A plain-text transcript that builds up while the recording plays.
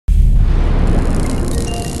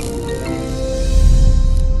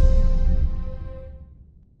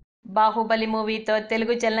బాహుబలి మూవీతో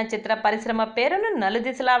తెలుగు చలనచిత్ర పరిశ్రమ పేరును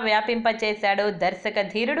నలుదిశలా వ్యాపింపచేశాడు దర్శక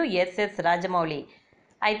ధీరుడు ఎస్ఎస్ రాజమౌళి.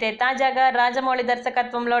 అయితే తాజాగా రాజమౌళి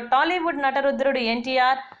దర్శకత్వంలో టాలీవుడ్ నటరుద్రుడు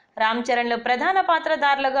ఎన్టీఆర్, రామ్ చరణ్లు ప్రధాన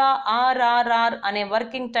పాత్రధారులుగా RRR అనే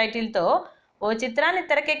వర్కింగ్ టైటిల్తో ఓ చిత్రాన్ని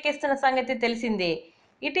తెరకెక్కిస్తున్న సంగతి తెలిసిందే.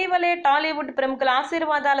 ఇటీవలే టాలీవుడ్ ప్రముఖుల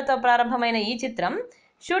ఆశీర్వాదాలతో ప్రారంభమైన ఈ చిత్రం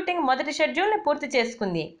షూటింగ్ మొదటి షెడ్యూల్ని పూర్తి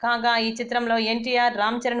చేసుకుంది. కాగా ఈ చిత్రంలో ఎన్టీఆర్,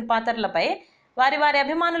 రామ్ చరణ్ పాత్రలపై వారి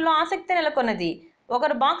అభిమానుల్లో ఆసక్తి నెలకొన్నది.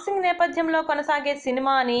 ఒకరు బాక్సింగ్ నేపథ్యంలో కొనసాగే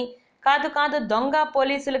సినిమా అని, కాదు దొంగ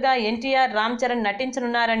పోలీసులుగా ఎన్టీఆర్, రామ్ చరణ్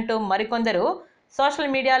నటించనున్నారంటూ మరికొందరు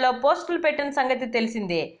సోషల్ మీడియాలో పోస్టులు పెట్టిన సంగతి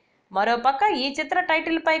తెలిసిందే. మరోపక్క ఈ చిత్ర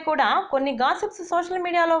టైటిల్ పై కూడా కొన్ని గాసిప్స్ సోషల్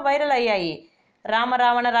మీడియాలో వైరల్ అయ్యాయి.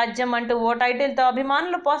 రామరావణ రాజ్యం అంటూ ఓ టైటిల్తో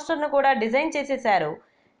అభిమానులు పోస్టర్ను కూడా డిజైన్ చేసేశారు.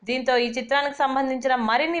 దీంతో ఈ చిత్రానికి సంబంధించిన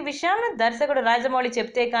మరిన్ని విషయాలను దర్శకుడు రాజమౌళి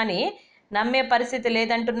చెప్తే కానీ నమ్మే పరిస్థితి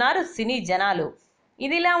లేదంటున్నారు సినీ జనాలు.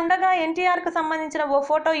 ఇదిలా ఉండగా ఎన్టీఆర్కు సంబంధించిన ఓ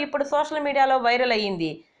ఫోటో ఇప్పుడు సోషల్ మీడియాలో వైరల్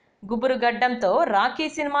అయ్యింది. గుబురు గడ్డంతో రాఖీ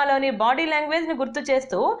సినిమాలోని బాడీ లాంగ్వేజ్ని గుర్తు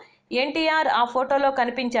చేస్తూ ఎన్టీఆర్ ఆ ఫోటోలో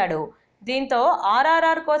కనిపించాడు. దీంతో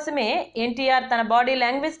RRR కోసమే ఎన్టీఆర్ తన బాడీ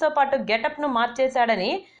లాంగ్వేజ్తో పాటు గెటప్ను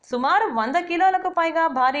మార్చేశాడని, సుమారు 100 కిలోలకు పైగా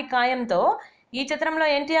భారీ కాయంతో ఈ చిత్రంలో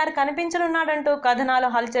ఎన్టీఆర్ కనిపించనున్నాడంటూ కథనాలు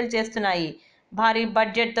హల్చల్ చేస్తున్నాయి. భారీ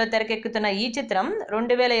బడ్జెట్తో తెరకెక్కుతున్న ఈ చిత్రం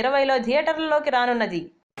 2020లో థియేటర్లలోకి రానున్నది.